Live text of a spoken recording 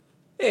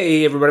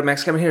Hey everybody,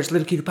 Max coming here. It's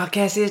Little Cutie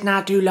Podcast. It's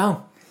not too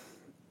long.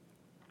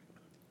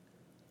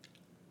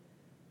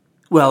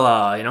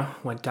 Well,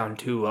 went down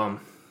to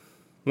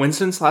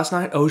Winston's last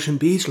night. Ocean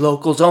Beach,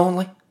 locals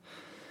only.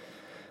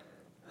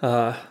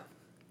 It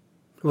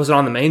wasn't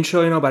on the main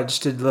show, but I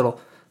just did a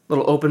little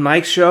open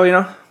mic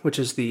show, which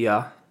is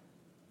there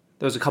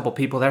was a couple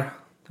people there.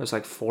 There was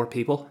like 4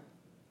 people.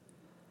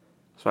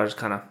 So I just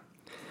it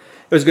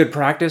was good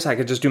practice. I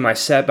could just do my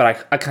set,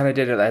 but I kind of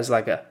did it as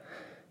like a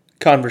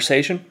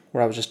conversation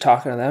where I was just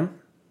talking to them.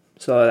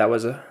 So that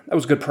was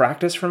good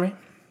practice for me.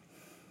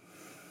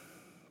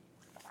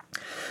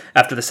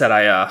 After the set,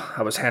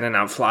 I was handing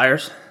out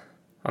flyers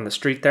on the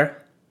street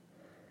there.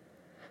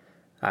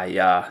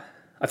 I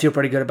feel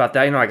pretty good about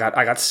that.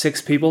 I got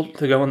 6 people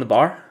to go in the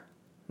bar.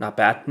 Not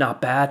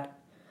bad.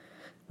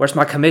 Where's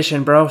my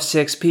commission, bro?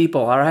 6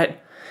 people, all right?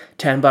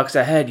 $10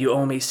 a head. You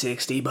owe me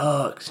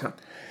 $60.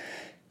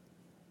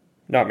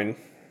 No, I mean,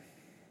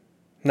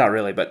 not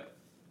really, but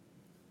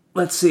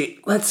let's see.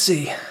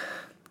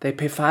 They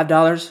pay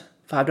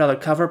 $5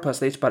 cover plus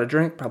they each bought a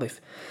drink, probably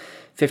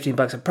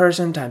 $15 a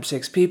person times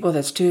 6 people.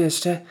 That's 2.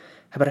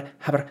 How about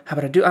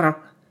I do? I don't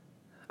know.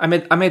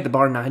 I made the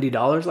bar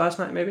 $90 last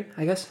night, maybe.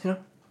 I guess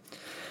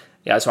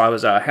Yeah, so I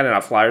was handing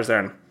out flyers there,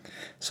 and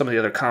some of the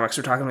other comics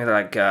were talking to me. They're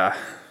like,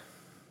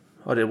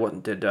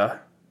 did the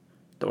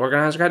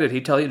organizer guy? Did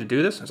he tell you to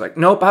do this? I was like,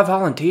 nope, I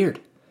volunteered.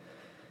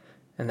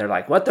 And they're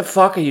like, what the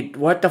fuck are you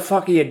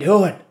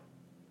doing?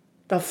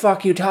 The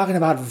fuck are you talking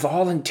about?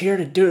 Volunteer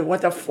to do it?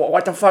 What the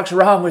fuck's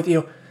wrong with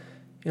you?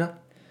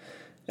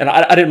 And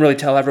I didn't really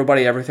tell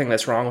everybody everything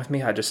that's wrong with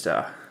me. I was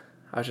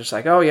just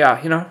like, oh yeah,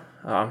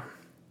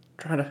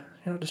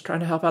 just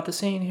trying to help out the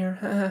scene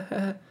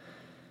here.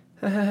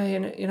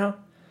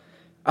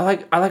 I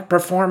like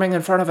performing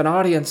in front of an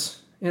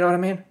audience. You know what I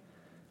mean?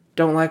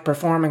 Don't like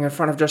performing in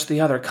front of just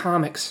the other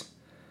comics.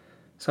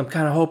 So I'm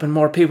kind of hoping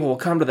more people will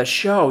come to the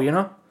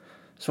show,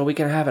 so we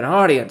can have an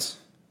audience.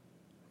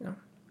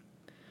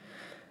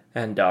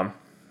 And I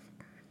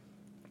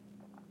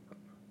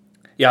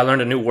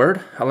learned a new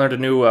word. I learned a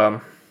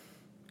new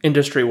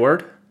industry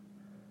word.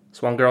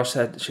 So one girl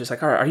said, she was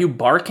like, all right, are you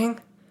barking?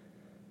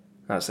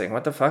 I was thinking,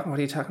 what the fuck? What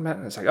are you talking about?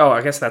 And it's like, oh,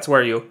 I guess that's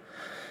the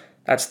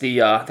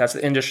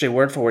industry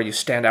word for where you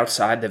stand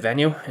outside the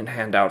venue and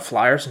hand out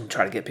flyers and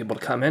try to get people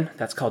to come in.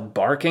 That's called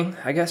barking,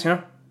 I guess,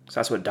 So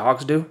that's what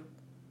dogs do.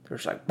 They're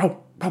just like, boom,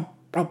 boom,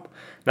 boom.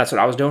 That's what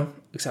I was doing,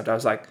 except I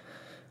was like,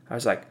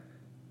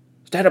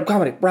 stand-up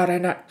comedy, Friday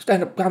night,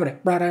 stand-up comedy,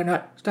 Friday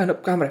night,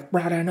 stand-up comedy,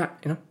 Friday night,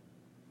 I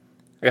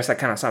guess that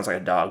kind of sounds like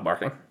a dog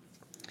barking.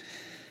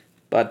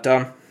 But,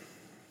 that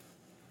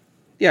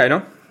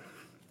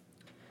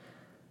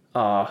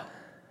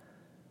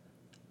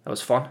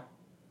was fun.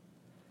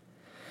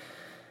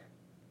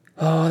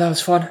 Oh, that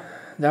was fun.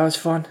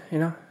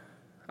 And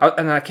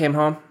then I came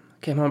home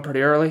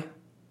pretty early.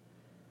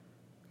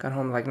 Got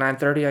home like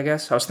 9:30, I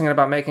guess. I was thinking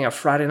about making a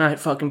Friday night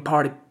fucking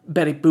party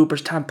Betty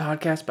Boopers time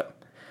podcast, but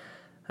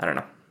I don't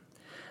know.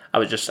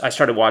 I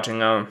started watching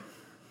the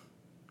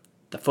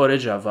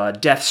footage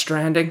of Death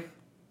Stranding.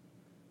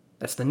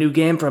 That's the new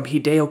game from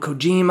Hideo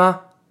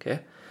Kojima. Okay.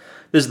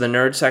 This is the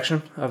nerd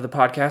section of the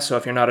podcast, so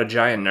if you're not a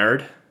giant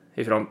nerd,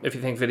 if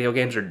you think video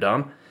games are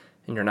dumb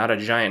and you're not a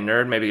giant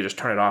nerd, maybe you just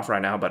turn it off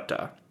right now, but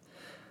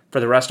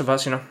for the rest of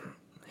us,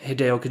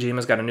 Hideo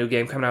Kojima's got a new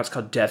game coming out. It's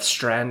called Death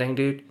Stranding,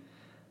 dude.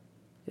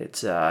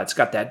 It's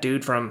got that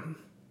dude from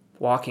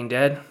Walking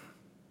Dead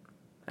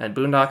and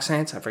Boondock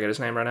Saints. I forget his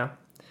name right now.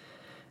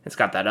 It's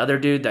got that other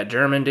dude, that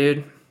German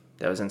dude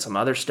that was in some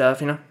other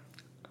stuff,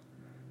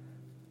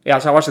 Yeah,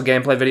 so I watched the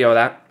gameplay video of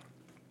that.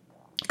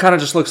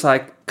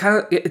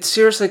 It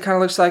seriously kind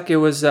of looks like it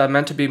was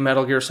meant to be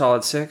Metal Gear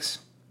Solid 6.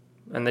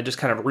 And they just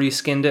kind of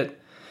reskinned it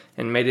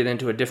and made it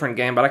into a different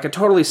game. But I could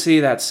totally see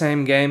that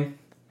same game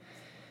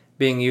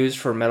being used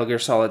for Metal Gear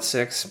Solid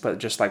 6, but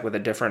just like with a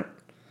different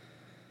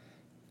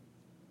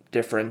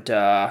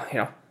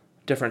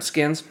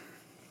skins.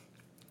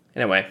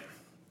 Anyway,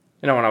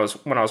 when I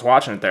was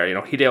watching it there,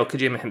 Hideo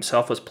Kojima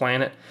himself was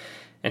playing it,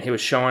 and he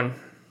was showing.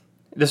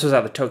 This was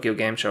at the Tokyo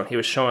Game Show. He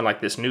was showing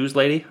like this news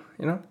lady,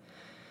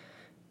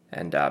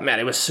 and man,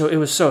 it was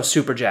so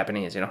super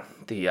Japanese,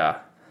 the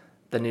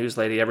news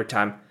lady. Every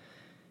time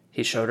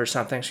he showed her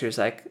something, she was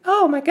like,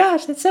 "Oh my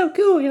gosh, that's so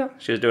cool,"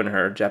 She was doing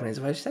her Japanese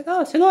voice. She's like,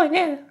 "Oh, sugoi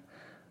ne.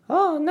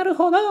 Oh,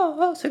 naruhodo.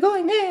 Oh,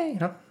 sugoi ne."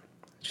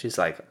 She's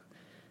like.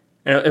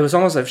 It was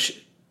almost like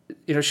she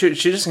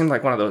just seemed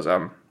like one of those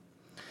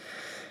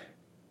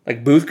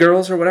like booth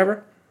girls or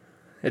whatever.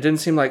 It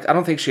didn't seem like, I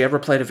don't think she ever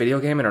played a video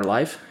game in her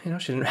life.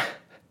 She didn't.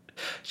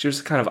 She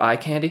was kind of eye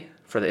candy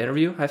for the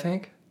interview. I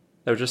think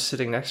they were just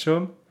sitting next to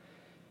him,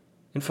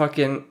 and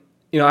fucking.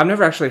 I've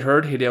never actually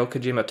heard Hideo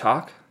Kojima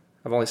talk.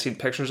 I've only seen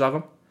pictures of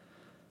him,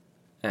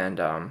 and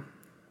so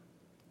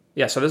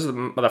this is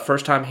the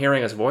first time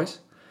hearing his voice,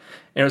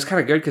 and it was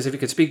kind of good because if you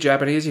could speak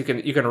Japanese, you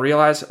can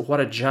realize what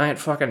a giant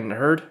fucking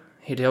nerd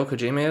Hideo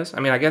Kojima is. I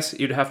mean, I guess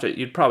you'd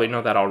probably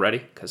know that already,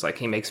 because, like,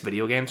 he makes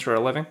video games for a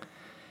living.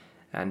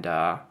 And,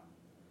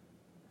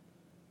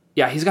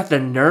 Yeah, he's got the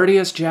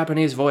nerdiest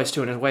Japanese voice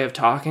too in his way of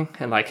talking,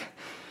 and like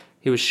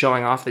he was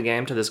showing off the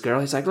game to this girl.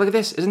 He's like, "Look at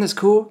this! Isn't this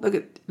cool?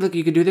 Look,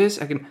 you can do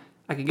this. I can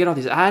get all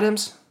these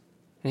items."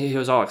 And he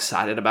was all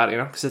excited about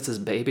it, because it's his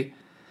baby.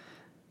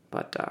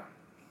 But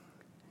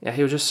yeah,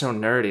 he was just so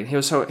nerdy. He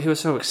was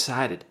so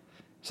excited.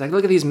 He's like,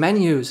 "Look at these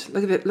menus.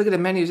 Look at the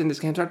menus in this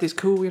game. Aren't these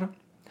cool? It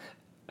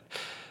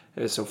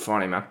was so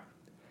funny, man.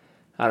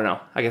 I don't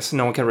know. I guess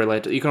no one can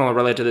relate to. You can only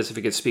relate to this if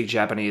you could speak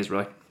Japanese,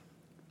 really.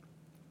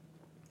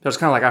 It was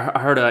kind of like I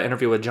heard an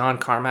interview with John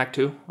Carmack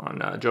too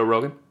on Joe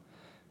Rogan.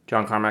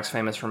 John Carmack's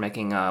famous for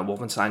making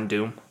Wolfenstein,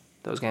 Doom,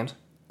 those games.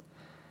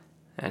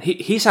 And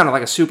he sounded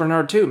like a super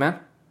nerd too, man.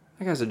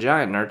 That guy's a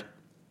giant nerd.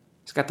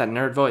 He's got that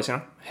nerd voice,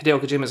 Hideo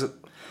Kojima's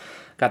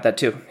got that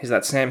too. He's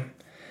that same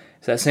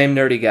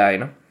nerdy guy,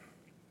 And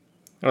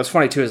what's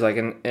funny too is like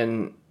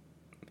in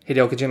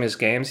Hideo Kojima's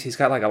games, he's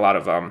got like a lot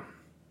of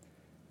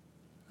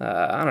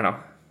I don't know.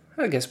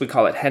 I guess we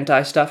call it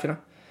hentai stuff, And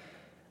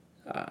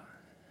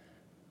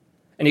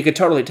you could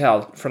totally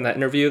tell from that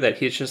interview that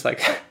he's just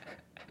like,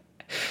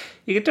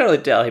 you could totally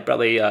tell he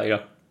probably,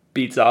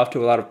 beats off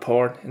to a lot of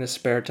porn in his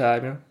spare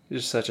time,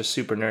 He's just such a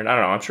super nerd. I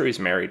don't know, I'm sure he's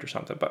married or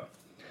something, but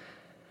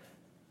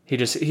he's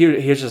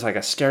just like a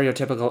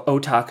stereotypical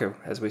otaku,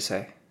 as we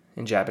say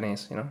in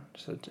Japanese,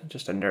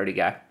 just a nerdy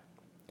guy.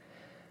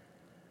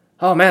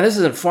 Oh man, this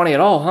isn't funny at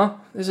all, huh?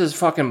 This is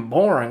fucking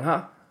boring,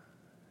 huh?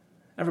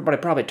 Everybody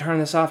probably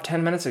turned this off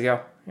 10 minutes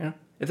ago, If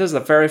this is the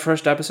very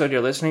first episode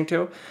you're listening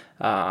to,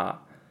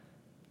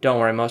 don't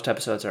worry, most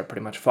episodes are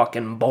pretty much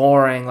fucking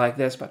boring like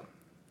this, but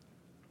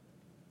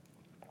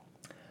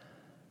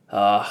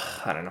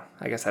I don't know.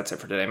 I guess that's it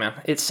for today, man.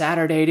 It's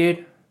Saturday,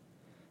 dude.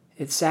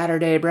 It's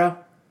Saturday, bro.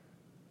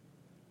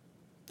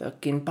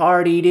 Fucking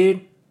party,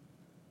 dude.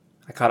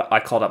 I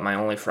called up my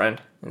only friend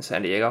in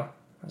San Diego.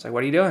 I was like,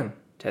 "What are you doing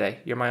today?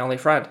 You're my only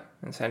friend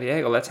in San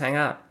Diego. Let's hang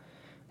out."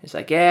 He's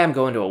like, "Yeah, I'm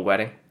going to a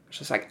wedding." It's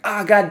just like,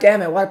 god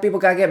damn it, why do people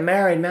gotta get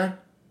married, man?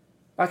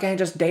 Why can't you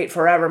just date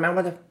forever, man?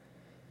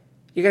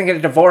 You're gonna get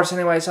a divorce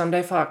anyway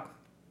someday, fuck.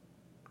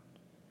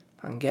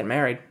 I can get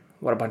married.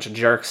 What a bunch of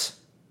jerks.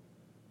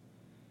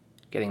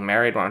 Getting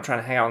married when I'm trying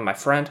to hang out with my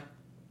friend.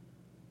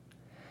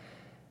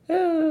 I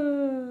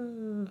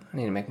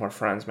need to make more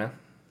friends, man.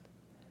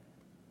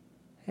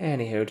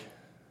 Anywho.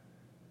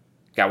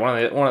 Yeah,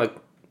 one of the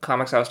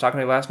comics I was talking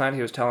to last night,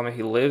 he was telling me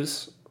he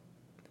lives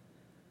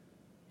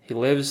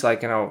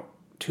like in a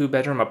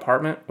 2-bedroom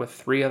apartment with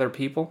 3 other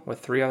people, with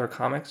 3 other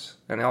comics,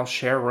 and they all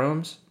share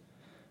rooms.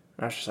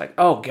 And I was just like,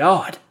 oh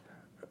god.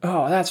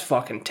 Oh, that's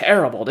fucking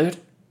terrible, dude.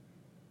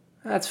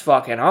 That's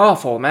fucking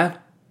awful, man.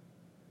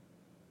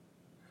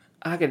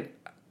 I could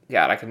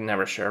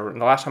never share a room.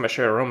 The last time I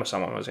shared a room with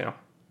someone was, when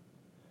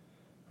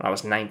I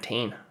was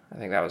 19. I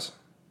think that was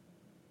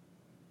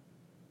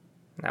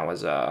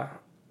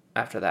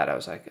after that I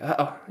was like,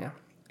 yeah.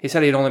 He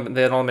said they'd only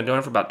been doing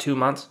it for about 2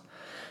 months.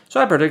 So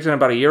I predicted in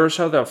about a year or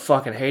so they'll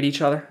fucking hate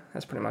each other.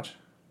 That's pretty much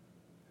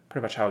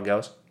how it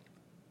goes.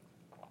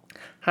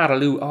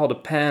 All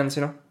depends,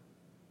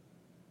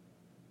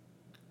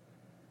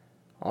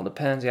 All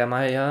depends. Yeah,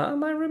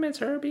 my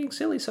roommates are being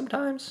silly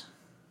sometimes.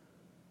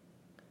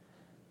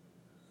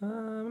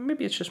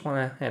 Maybe it's just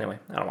anyway,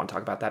 I don't want to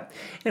talk about that.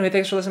 Anyway,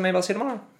 thanks for listening. Maybe I'll see you tomorrow.